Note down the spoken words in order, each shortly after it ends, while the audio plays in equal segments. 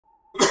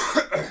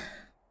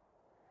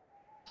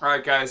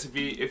Alright guys, if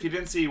you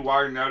didn't see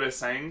Wire Notice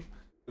saying,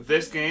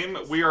 this game,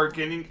 we are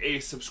getting a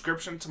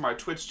subscription to my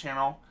Twitch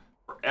channel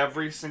for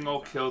every single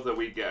kill that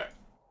we get.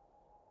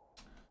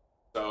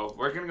 So,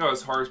 we're going to go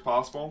as hard as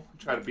possible and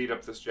try to beat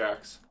up this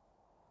Jax.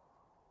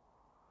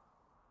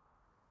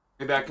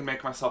 Maybe I can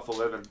make myself a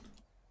living.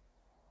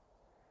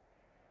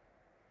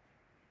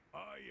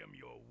 I am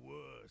your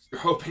worst.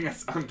 You're hoping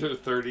it's under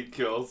 30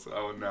 kills?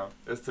 Oh no.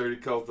 Is 30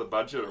 kills the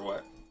budget or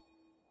what?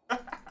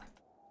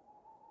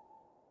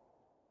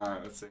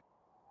 Alright, let's see.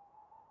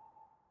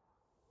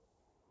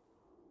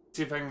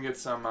 See if I can get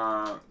some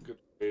good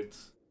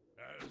trades.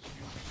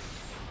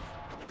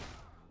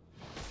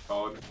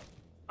 Solid.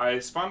 I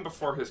spun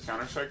before his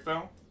counter-strike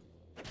though.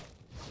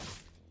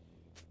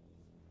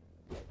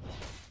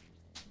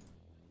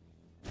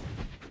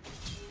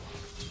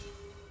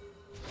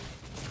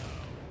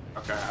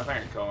 Okay, I think I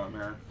can kill him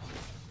here.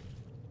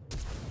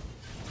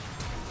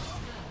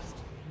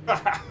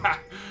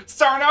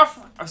 starting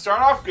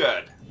off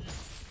good.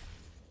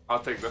 I'll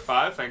take the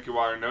 5. Thank you,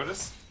 Wire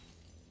Notice.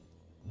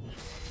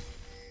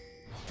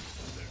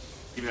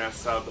 Even a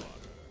sub.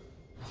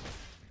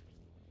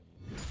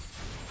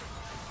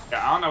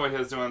 Yeah, I don't know what he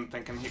was doing,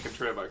 thinking he could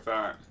trade like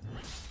that.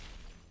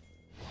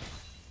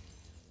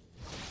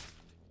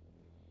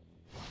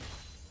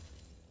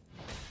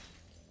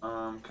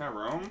 Can I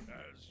roam?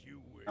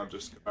 I'll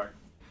just get back.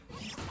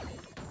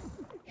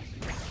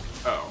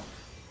 Oh.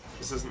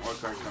 This doesn't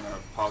look like kind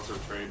of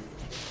positive trade.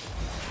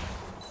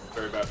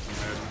 Very bad from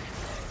mid.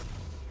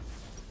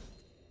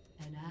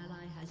 An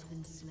ally has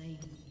been slain.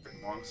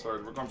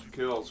 Longsword. We're going for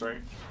kills,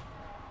 right?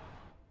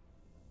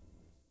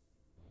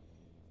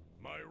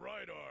 My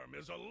right arm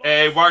is a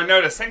Hey, Wire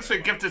Notice. Thanks for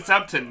the gifted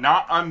sub to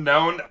Not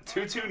Unknown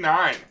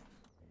 229. Thank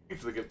you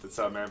for the gifted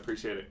sub, man.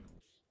 Appreciate it.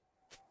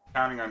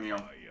 Counting on you. I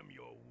am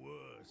your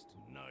worst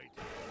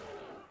nightmare.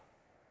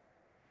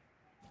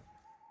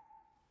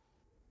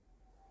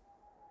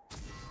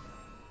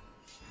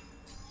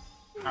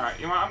 Alright,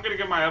 you know what? I'm gonna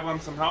give my Evelyn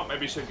some help.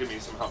 Maybe she should give me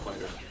some help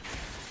later.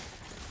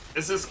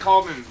 This is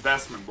called an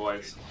investment,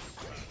 boys.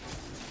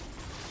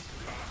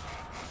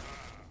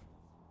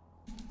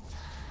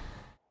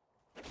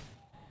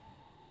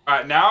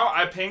 Alright, now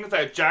I ping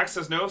that Jax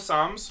says no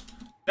sums.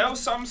 No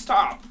sums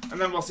top. And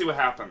then we'll see what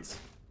happens.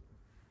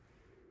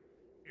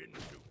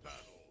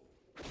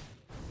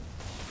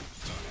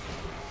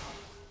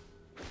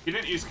 He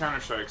didn't use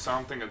Counter-Strike, so I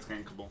don't think it's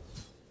gankable.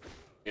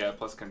 Yeah,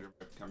 plus Kindred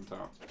comes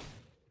out.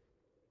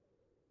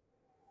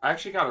 I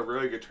actually got a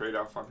really good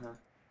trade-off on her.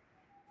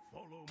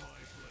 Follow my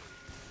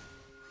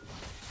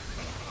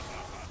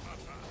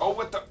Oh,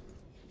 what the?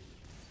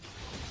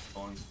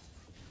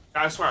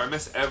 I swear, I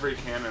miss every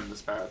cannon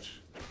this patch.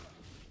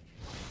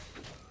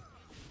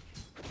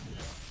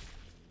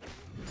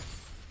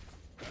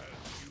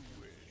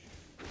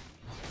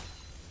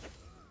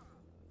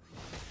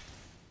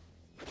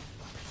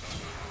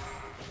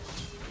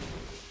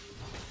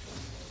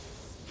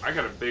 I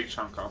got a big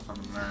chunk off on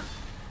him there.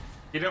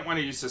 He didn't want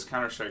to use his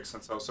Counter-Strike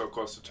since I was so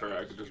close to turret.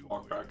 I could just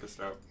walk back a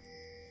step.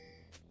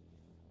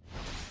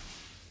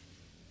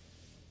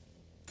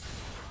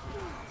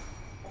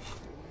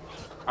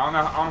 I don't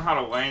know how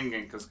to lane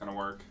gank is gonna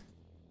work.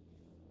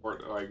 Or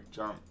like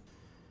jump.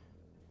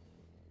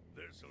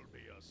 This'll be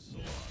a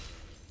slaughter.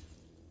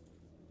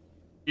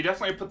 He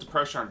definitely put the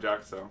pressure on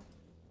Jax though.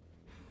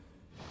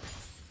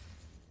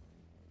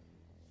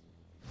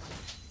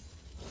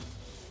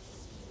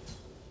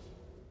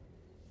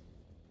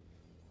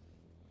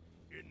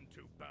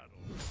 Into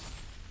battle.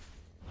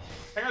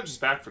 I think I'm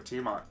just back for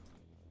T-Mont.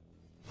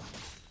 What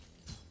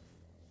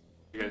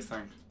do you guys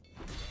think?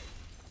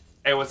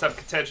 Hey, what's up,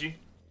 Kateji?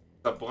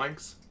 What's up,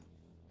 Blinks?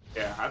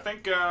 Yeah, I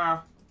think,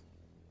 go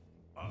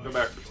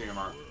back for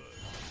T-Mont.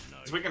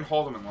 Because we can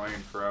hold him in lane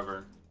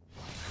forever.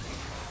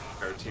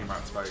 Or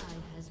T-Mont spike.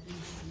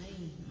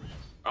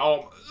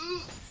 Oh!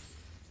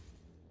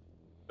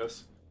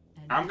 This.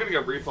 I'm gonna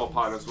get refill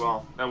pod as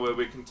well. That way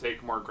we can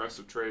take more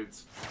aggressive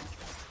trades.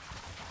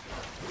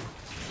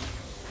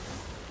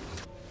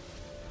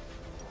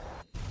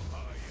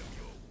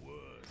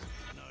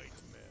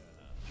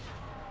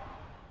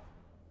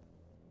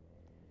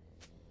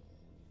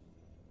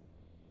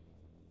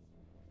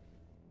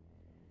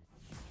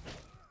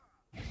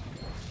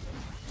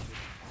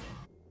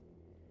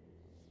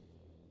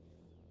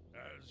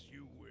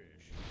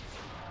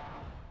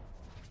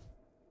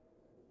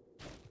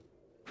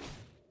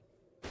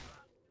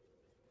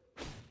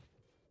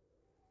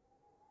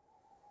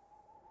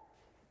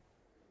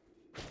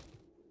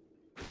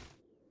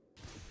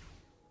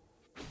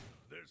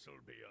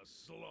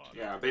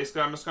 Yeah,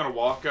 basically I'm just gonna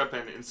walk up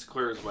and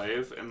insta-clear his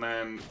wave, and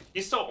then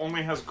he still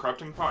only has a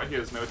corrupting pot, he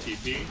has no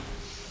TP.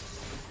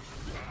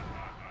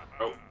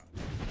 Oh.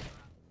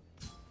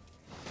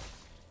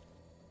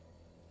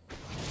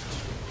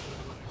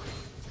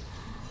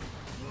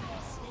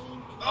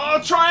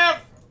 Oh,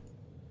 Triumph!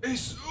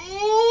 He's,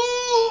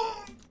 ooh,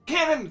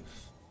 cannon!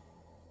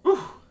 Whew,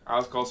 that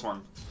was a close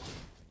one.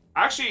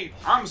 Actually,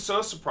 I'm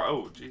so surprised.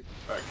 Oh, geez,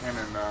 that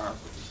cannon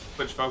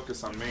switch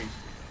focus on me.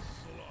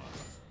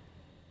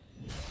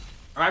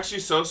 I'm actually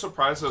so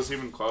surprised it was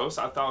even close.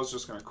 I thought I was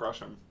just gonna crush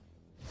him.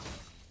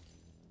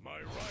 My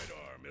right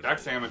arm is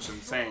Jack's damage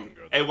insane.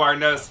 Hey,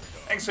 Warnos,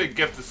 thanks for the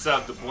gift of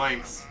sub to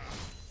Blinks.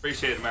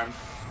 Appreciate it, man.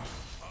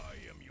 I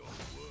am your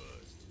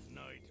worst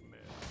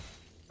nightmare.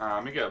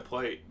 Let me get a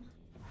plate.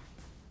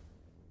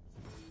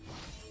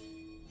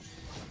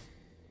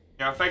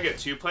 You know, if I get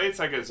 2 plates,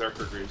 I get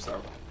Zerker Greaves,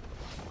 though.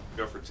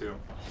 Go for 2.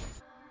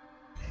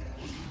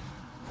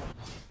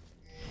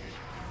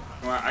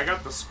 Well, I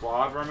got the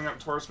squad running up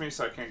towards me,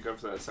 so I can't go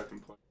for that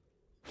second plate.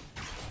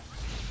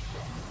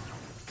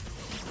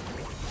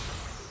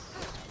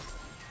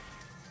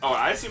 Oh,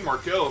 I see more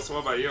kills. What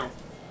about you?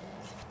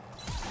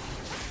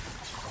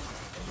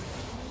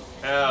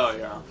 Hell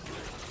yeah.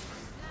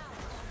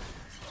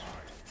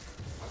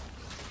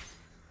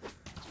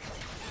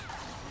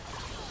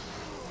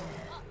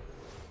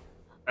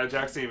 That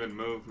Jax didn't even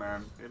move,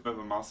 man. He didn't move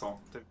a muscle.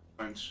 Didn't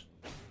flinch.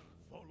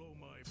 Follow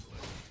my blade.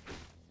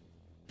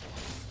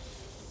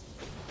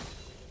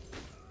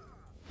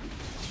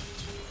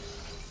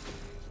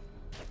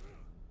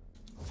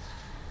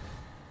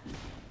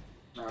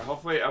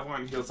 Hopefully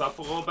everyone heals up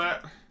a little bit,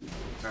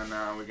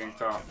 and we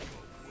ganked up.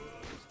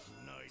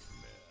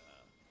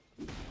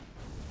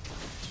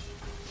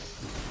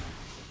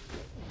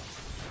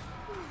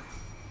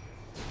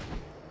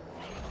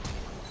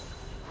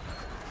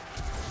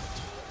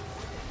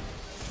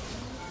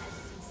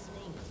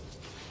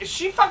 If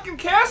she fucking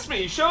casts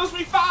me, shows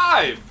me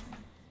 5!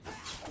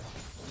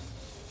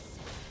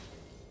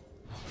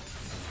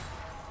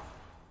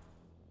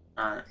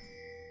 Alright.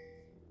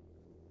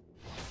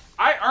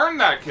 I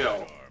earned that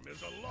kill!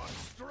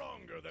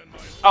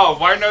 Oh,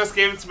 Warnos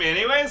gave it to me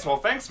anyways? Well,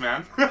 thanks,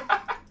 man.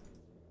 Yeah,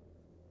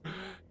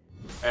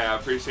 I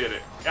appreciate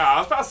it. Yeah, I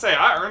was about to say,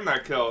 I earned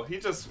that kill. He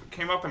just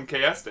came up and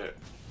KS'd it.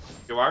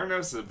 Yeah, Warnos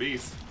is a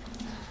beast.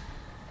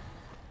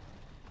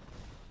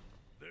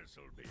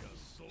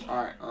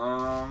 Alright,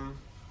 An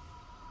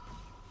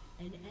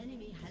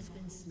enemy has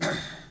been slain.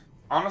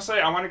 honestly,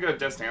 I want to go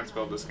Death Dance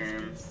build this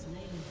game.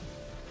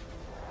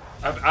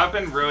 I've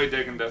been really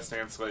digging Death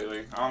Dance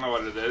lately. I don't know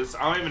what it is.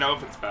 I don't even know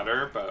if it's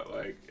better, but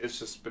like it's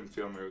just been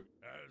feeling really.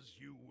 As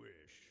you wish.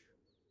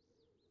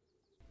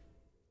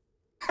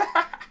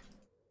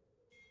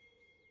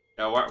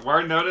 Yeah,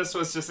 Warnotus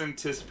was just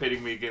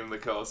anticipating me getting the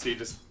kill, so he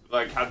just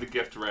like had the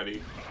gift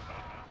ready.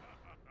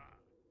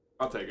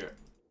 I'll take it.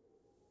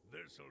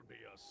 This'll be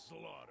a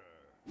slaughter.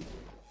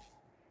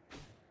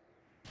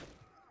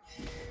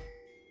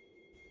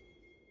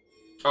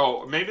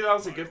 Oh, maybe that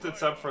was a gifted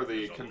sub for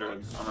the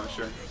Kindred. I'm not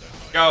sure.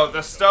 Yo,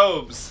 the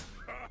Stoves!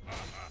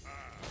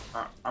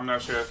 I'm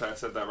not sure if I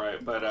said that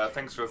right, but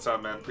thanks for the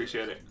sub, man.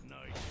 Appreciate it.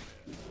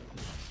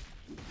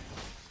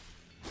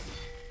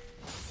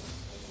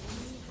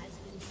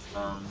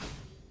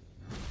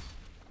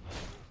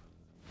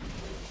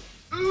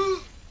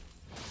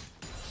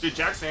 Dude,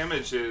 Jack's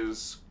damage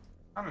is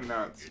kind of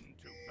nuts.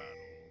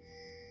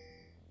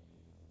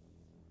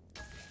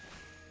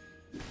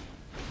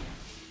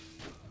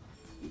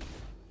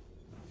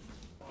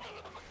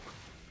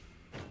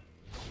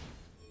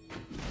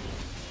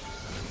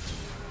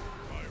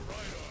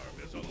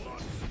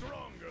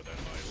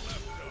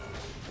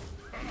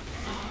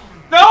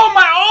 No,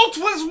 my ult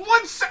was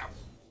 1 sec.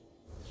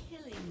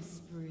 Killing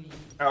spree.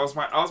 That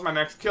was my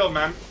next kill,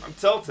 man. I'm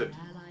tilted.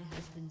 Ally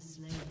has been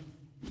slain.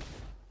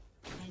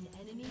 An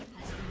enemy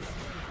has been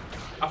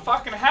slain. I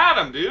fucking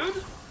had him,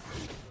 dude.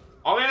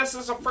 All he has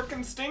is a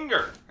freaking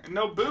stinger and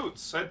no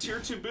boots. I had tier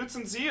 2 boots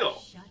and zeal.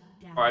 Shut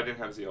down. Oh, I didn't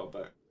have zeal,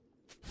 but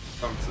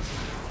oh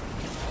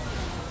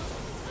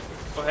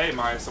hey,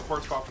 my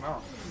support's popping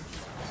off.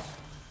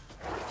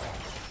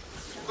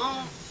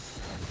 Oh.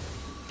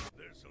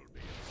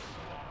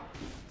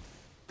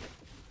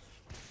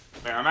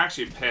 Man, I'm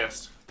actually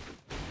pissed.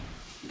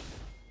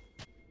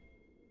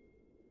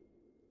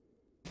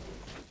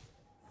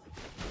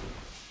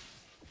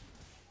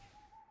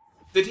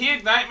 Did he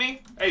ignite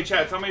me? Hey,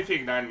 Chad, tell me if he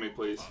ignited me,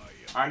 please.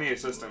 I need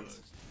assistance.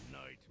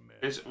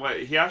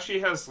 Wait, he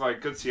actually has,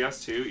 like, good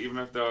CS too, even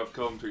if though I've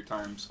killed him 3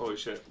 times. Holy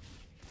shit.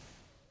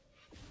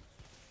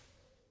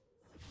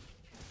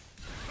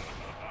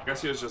 I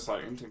guess he was just,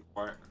 like, inting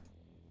for it.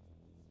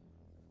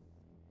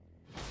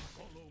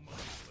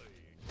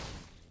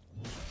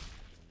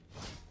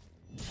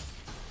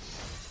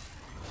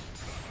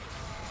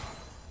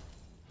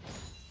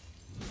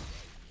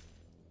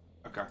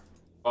 Okay.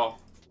 Well,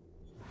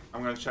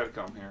 I'm gonna try to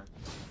come here.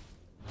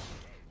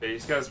 Okay,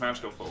 he's got his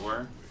magical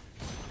footwear.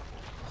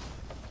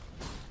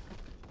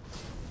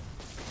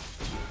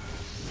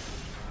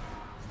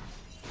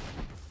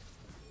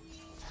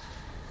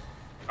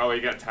 Oh, he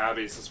got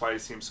tabbies. That's why he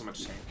seems so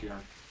much tankier.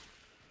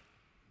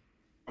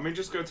 Let me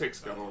just go take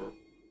Scuttle.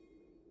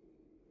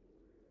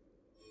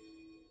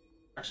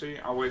 Actually,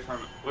 I'll wait for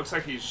him. Looks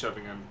like he's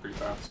shoving in pretty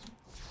fast.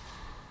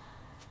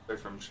 Wait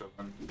for him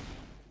shoving.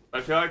 I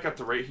feel like at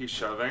the rate he's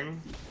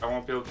shoving, I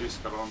won't be able to do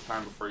Scuttle in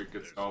time before he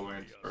gets all the way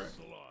into it.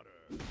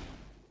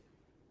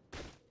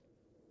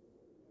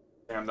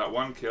 Damn, that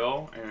one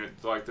kill, and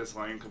it, like, this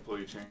lane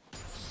completely changed.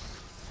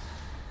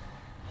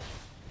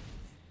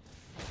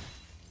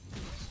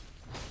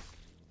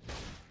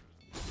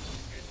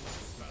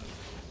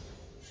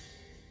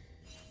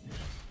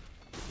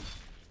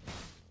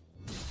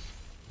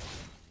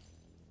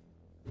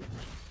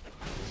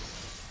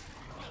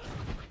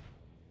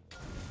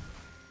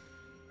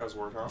 has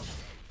Warthog.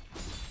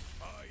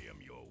 I am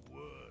your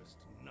worst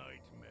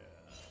nightmare.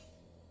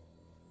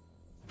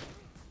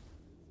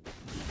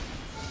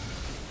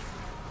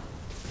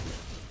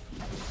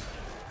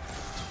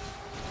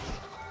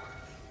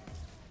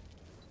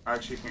 I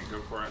actually can't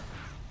go for it.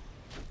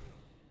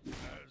 As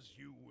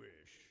you wish.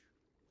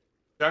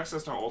 Jax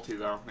has no ulti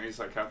though, and he's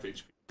like half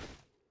HP.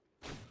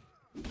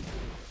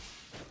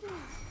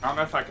 I don't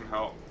know if I can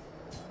help.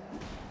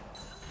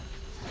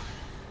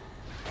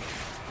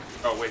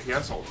 Oh wait, he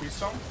has ulti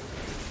still?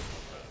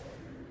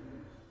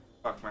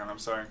 Fuck man, I'm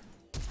sorry.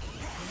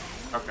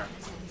 Okay.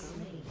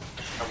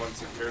 That one's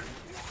secured.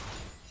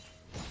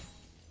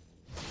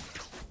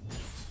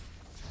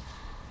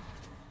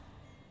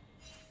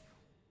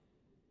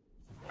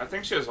 I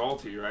think she has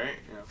ulti, right?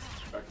 Yeah,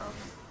 back on.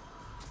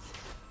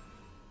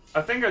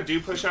 I think I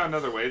do push out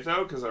another wave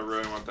though, because I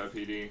really want that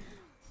PD.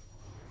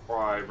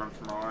 Why run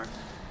from my line?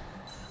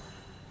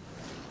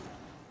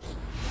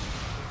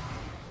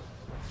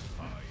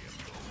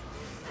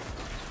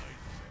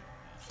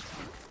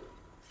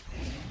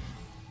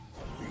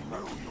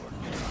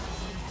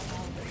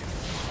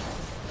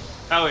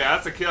 Hell yeah,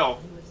 that's a kill.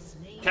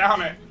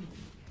 Count it.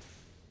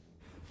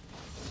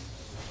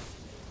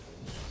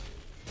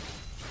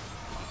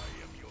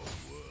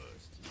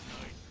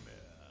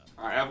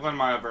 Alright, Evelyn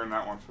might have earned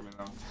that one for me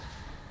though.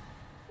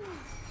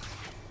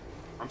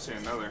 I'm seeing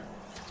another.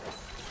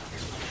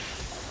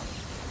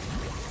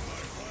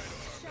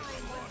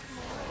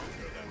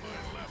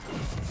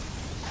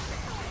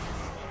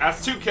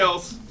 That's 2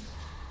 kills.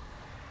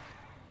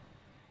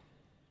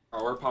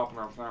 Oh, we're popping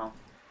off now.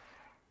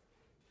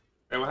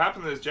 Hey, what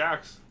happened to this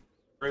Jax?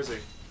 Where is he?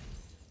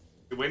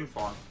 He waiting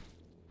for him.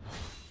 I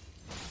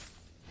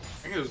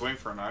think he was waiting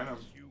for an item.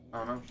 I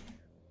don't know.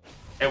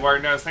 Hey,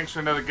 Ward knows. Thanks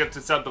for another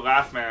gifted sub to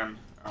Laugh Man.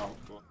 Oh,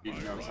 well, he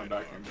knows I'm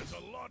back in. It's a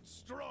lot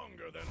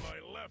stronger than my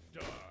left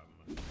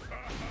arm.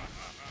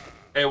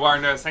 Hey,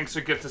 Ward knows. Thanks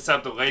for gifted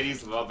sub to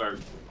Ladies Lover.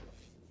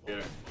 Get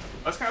it.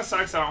 That's kind of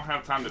sucks. I don't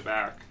have time to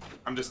back.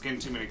 I'm just getting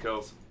too many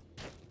kills.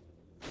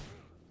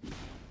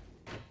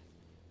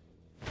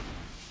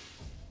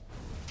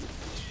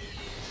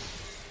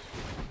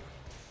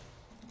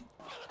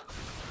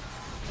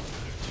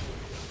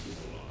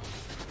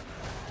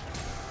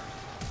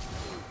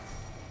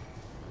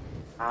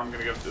 I'm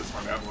gonna give this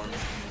one to Evelyn.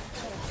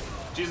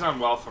 She's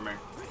unwell for me.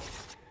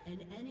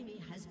 An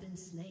enemy has been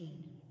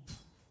slain.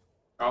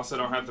 I also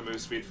don't have the move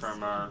speed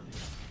from Damn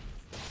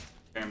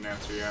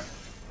Nancer yet.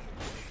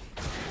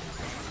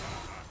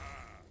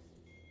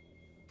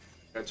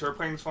 Yeah, turret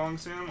plane's falling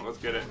soon. Let's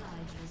get it.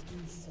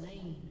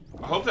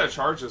 I hope that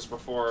charges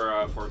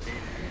before 14.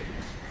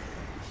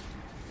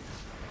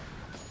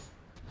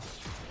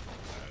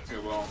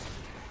 It will.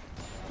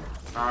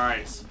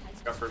 Nice.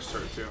 It's got first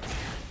turret too.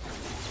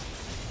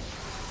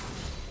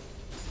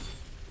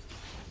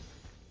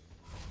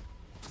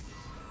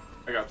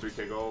 I got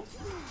 3k gold.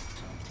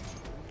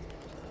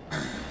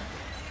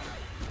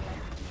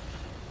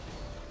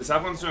 This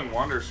Evelyn's doing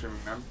wonders for me,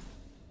 man.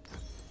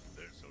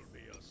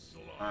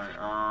 Alright,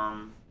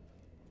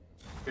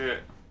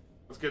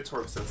 let's get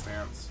towards this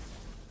stance.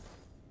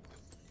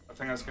 I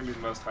think that's gonna be the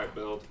most hype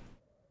build.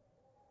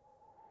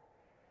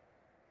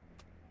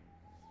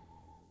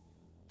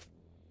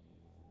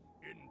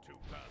 Into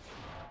battle.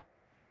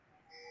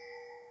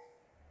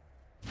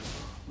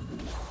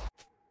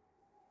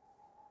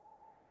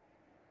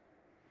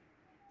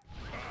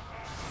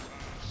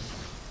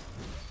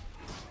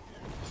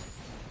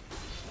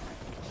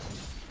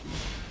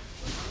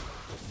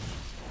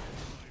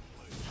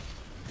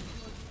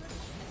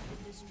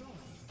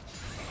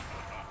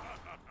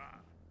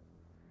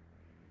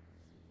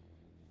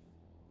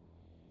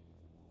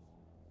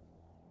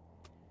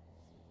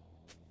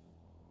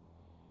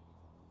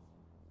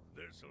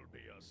 This'll be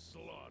a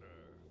slaughter.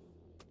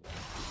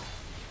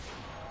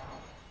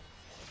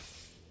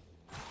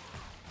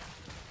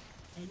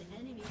 An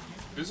enemy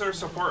has been Who's our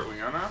support,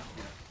 Leona?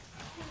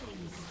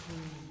 killing spree.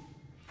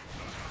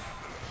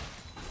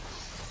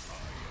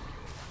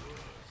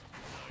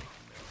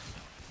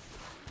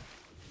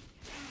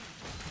 An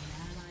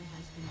ally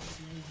has been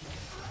slain.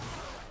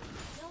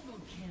 Double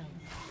kill.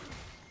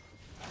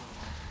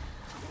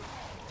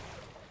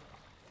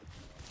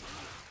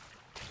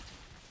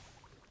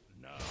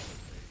 Now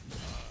they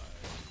die.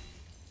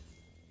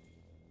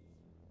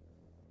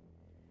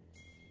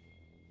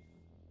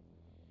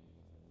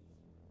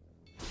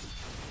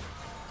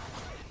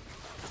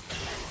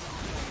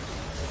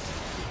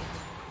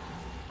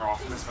 Oh,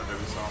 this one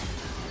did so.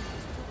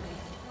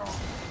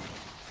 Oh.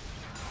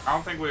 I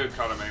don't think we would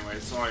cut him anyway.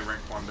 It's only rank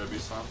 1 W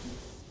sum.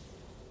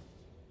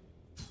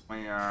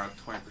 Only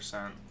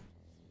 20%.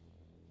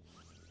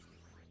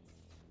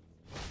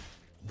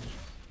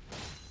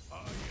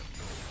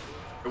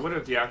 It would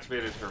have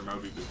deactivated her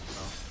Moby boost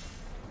though.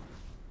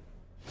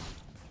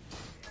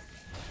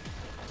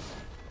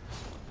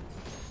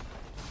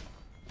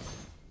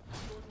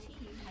 Your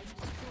team has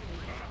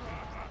destroyed a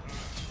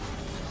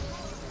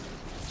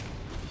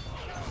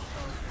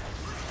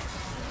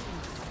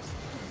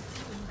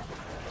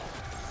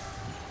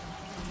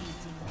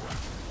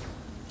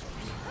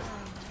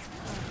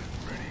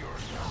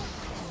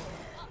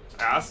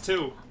Pass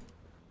too.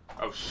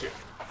 Oh shit.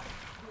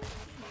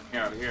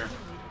 Get out of here.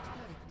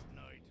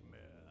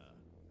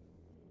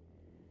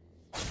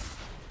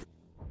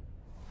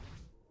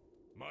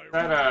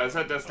 Is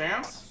that Death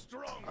Dance?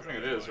 I think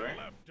it is, right?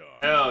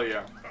 Hell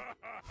yeah.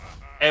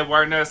 Hey,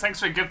 Warnos, thanks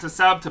for the gift of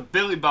sub to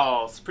Billy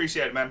Balls.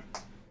 Appreciate it, man.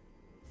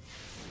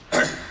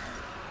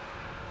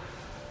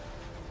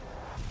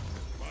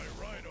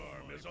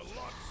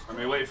 Let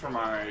me wait for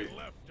my...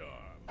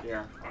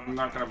 Yeah, I'm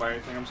not gonna buy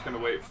anything. I'm just gonna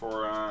wait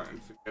for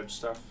Infinite Edge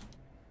stuff.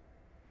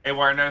 Hey,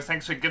 Warnos,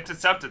 thanks for the gift of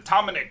sub to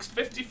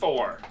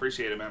Tominix54.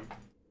 Appreciate it, man.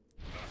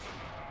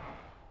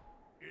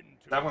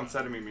 That one's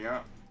setting me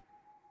up.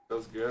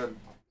 Feels good.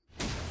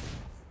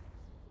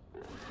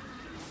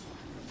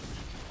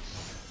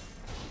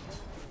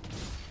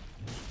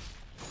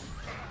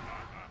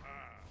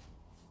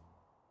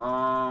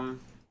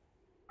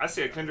 I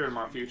see a Kindred in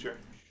my future.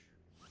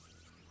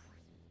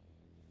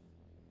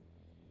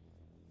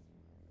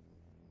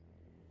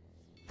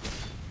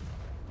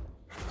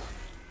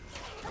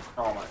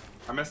 Oh my,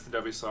 I missed the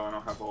W slow, I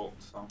don't have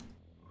ult, so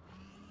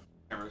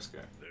can't risk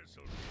it.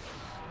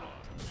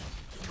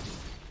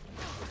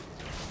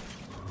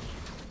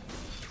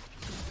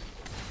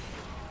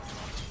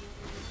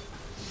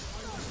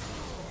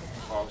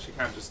 Oh, she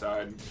kind of just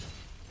died.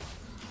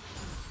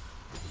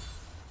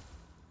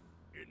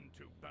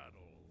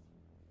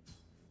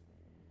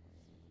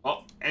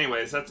 Well,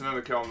 anyways, that's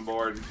another kill on the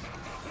board.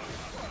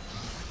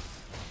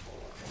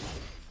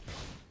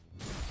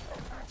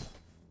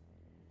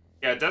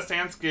 Yeah, Death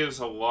Dance gives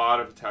a lot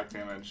of attack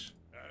damage.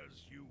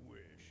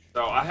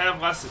 So I have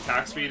less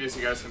attack speed, as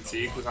you guys can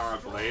see, because I'm on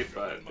a blade,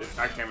 but the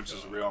attack damage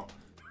is real.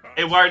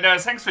 Hey,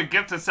 Wardos, thanks for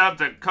gifting us out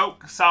to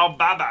Coke Sal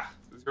Baba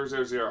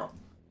 000.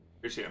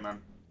 Appreciate it,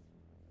 man.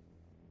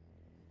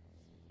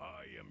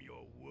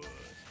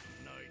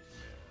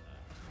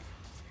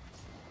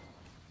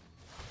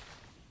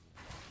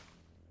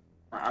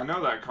 I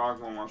know that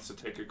Coglin wants to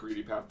take a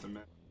greedy path to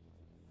mid.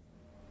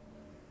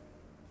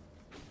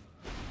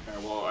 Okay,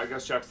 well, I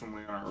guess Jackson and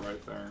Leon are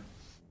right there.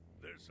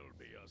 This'll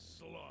be a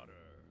slaughter.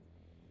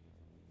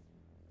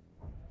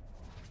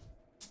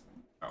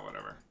 Oh,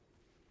 whatever.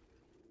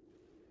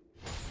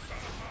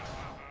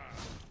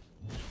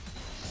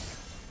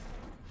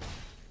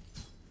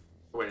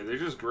 Wait, they're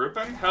just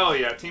grouping? Hell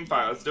yeah, team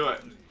fight, let's do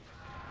it.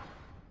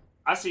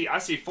 I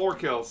see 4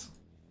 kills.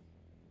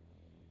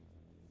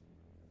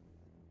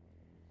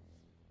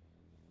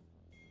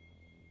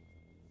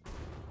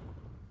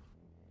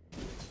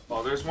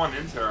 Well, there's one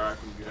inter I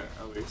can get,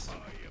 at least.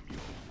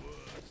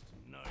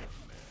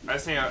 I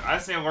just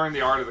need to learn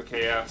the art of the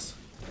KS.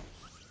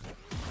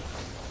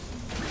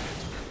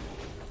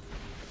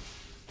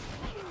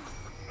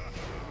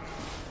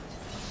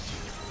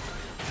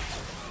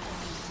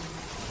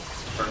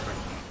 Perfect.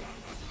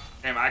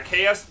 Damn, I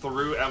KS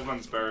through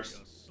Evelyn's burst.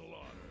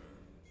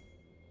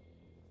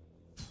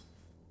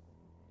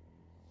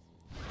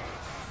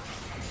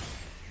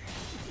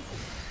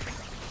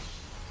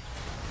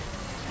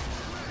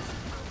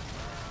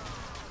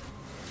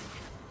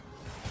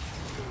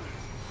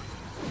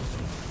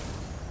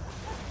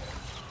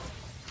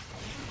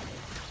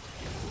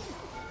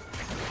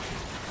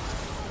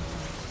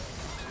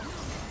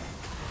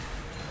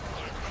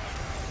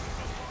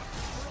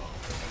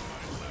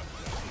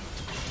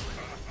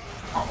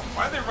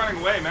 Why are they running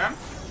away, man?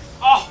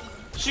 Oh,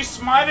 she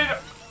smited.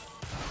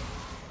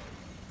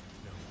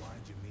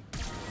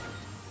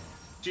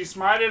 She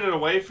smited it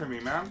away from me,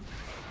 man.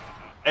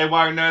 Hey,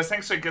 Warnos,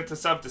 thanks for getting the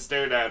sub to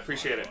Stare Dad.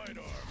 Appreciate it.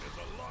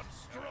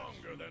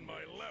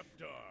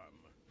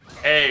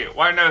 Hey,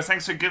 Warnos,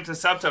 thanks for giving the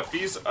sub to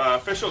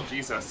Official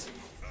Jesus.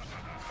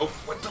 Oh,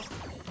 what the?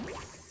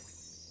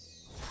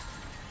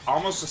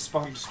 Almost just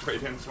spun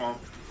straight into him.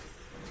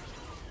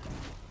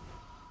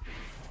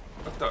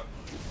 What the?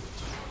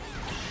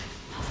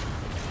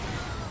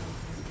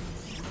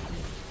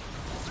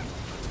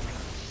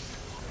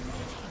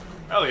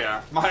 Oh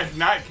yeah, my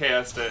Knight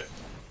KS'd it.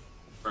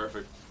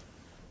 Perfect.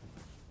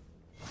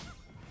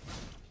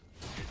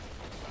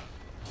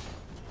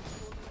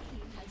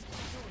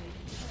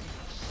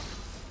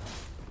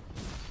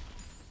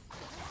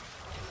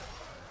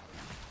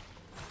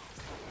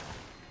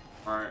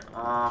 Alright,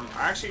 I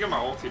actually get my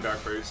ulti back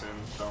very soon,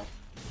 so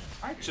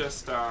I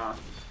just try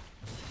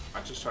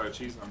to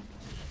cheese them.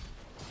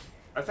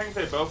 I think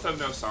they both have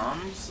no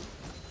Psalms.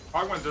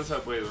 Hogman does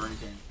have Way of the Ring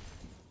King.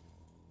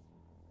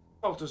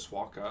 I'll just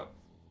walk up.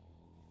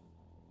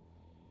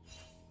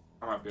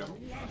 I might be able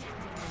to.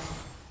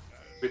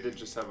 We did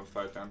just have a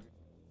fight down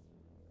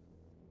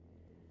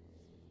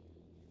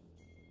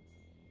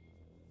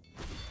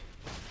here.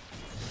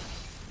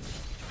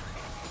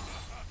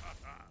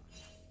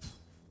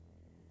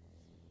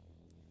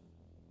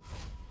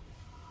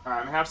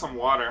 Alright, I have some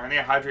water. I need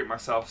to hydrate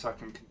myself so I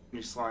can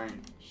continue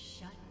slaying.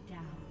 Shut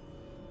down.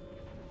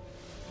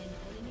 An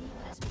enemy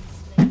has been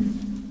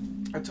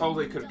slain. I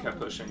totally could have kept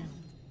pushing.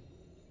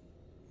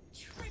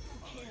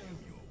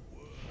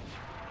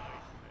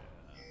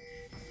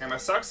 Damn, it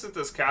sucks that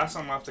this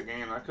Castle left the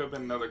game. That could have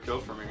been another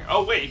kill for me.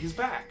 Oh wait, he's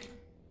back.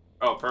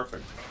 Oh,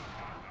 perfect.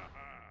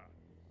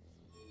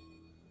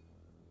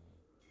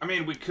 I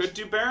mean, we could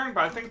do Baron,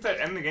 but I think that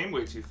end the game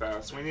way too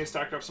fast. We need to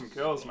stack up some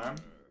kills, man.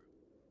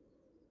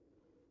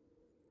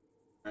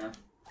 Yeah.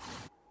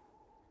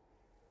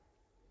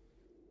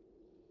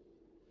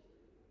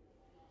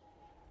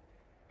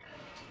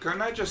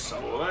 Couldn't I just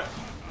solo it?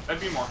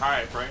 That'd be more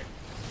hype, right?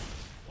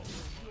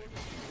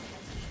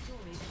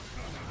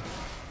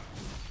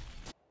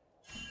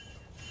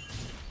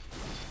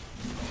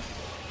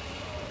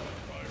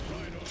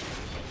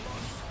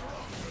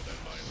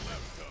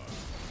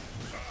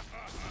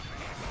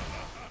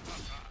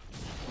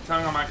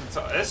 Telling on my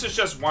console. This is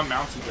just one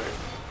mountain Drake.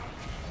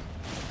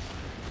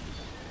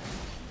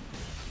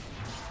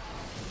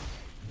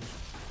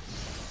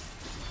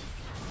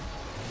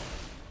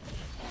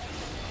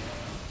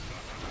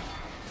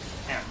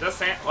 Man,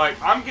 this ain't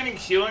like I'm getting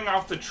healing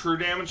off the true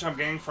damage I'm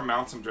getting from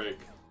Mountain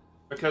Drake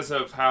because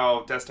of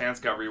how Death's Dance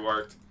got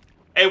reworked.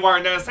 Hey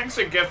Warnez, thanks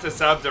for gift a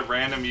sub to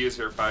random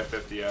user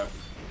 550F.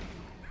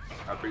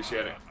 I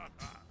appreciate it.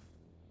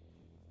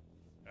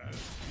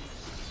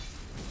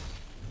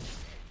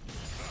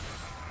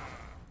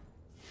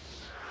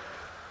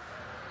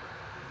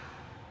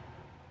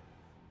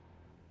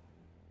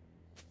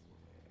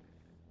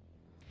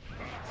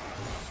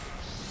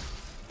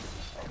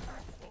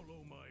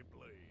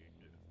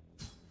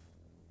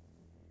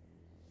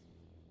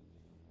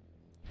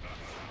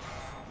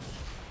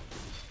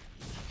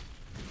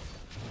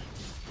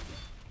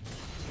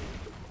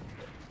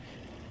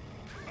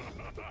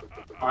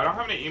 Oh, I don't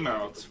have any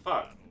emotes.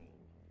 Fuck.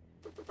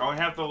 I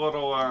only have the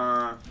little,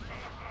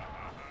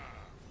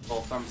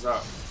 little thumbs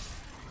up.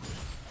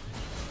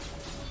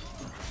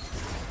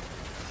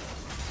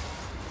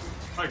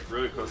 I'm like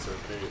really close to her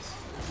face.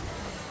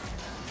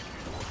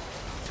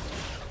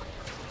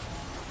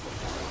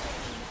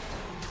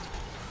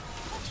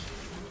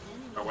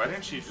 Oh, why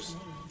didn't she just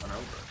run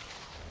over?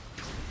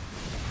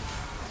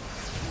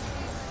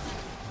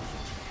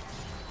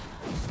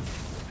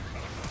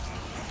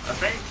 I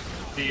think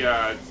the,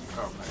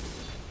 oh my.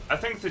 I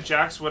think the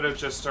Jax would have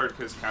just started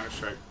his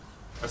Counter-Strike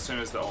as soon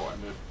as the ult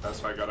ended.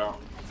 That's why I got out.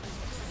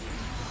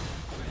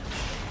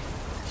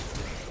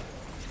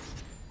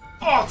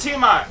 Oh,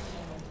 Tiamat!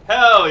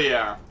 Hell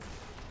yeah!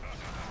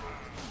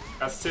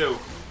 That's two.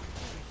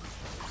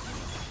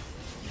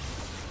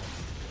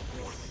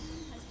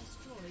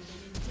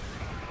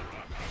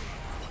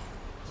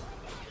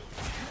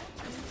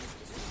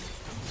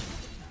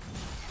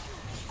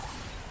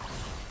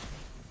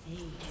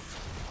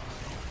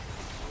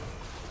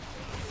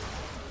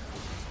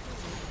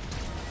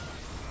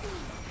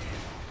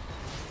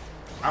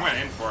 I'm gonna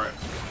in for it.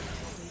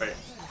 Wait.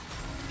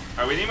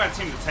 Alright, we need my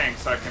team to tank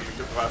so I can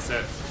get the last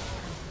hit.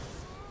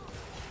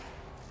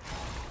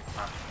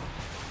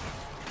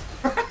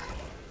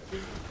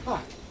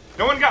 Fuck.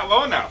 No one got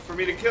low enough for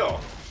me to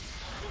kill.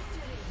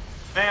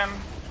 Man.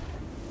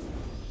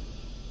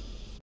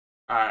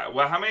 Alright,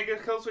 well, how many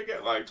good kills we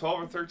get? Like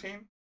 12 or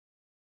 13?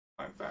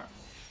 Like that.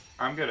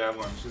 I'm good at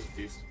one, she's a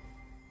beast.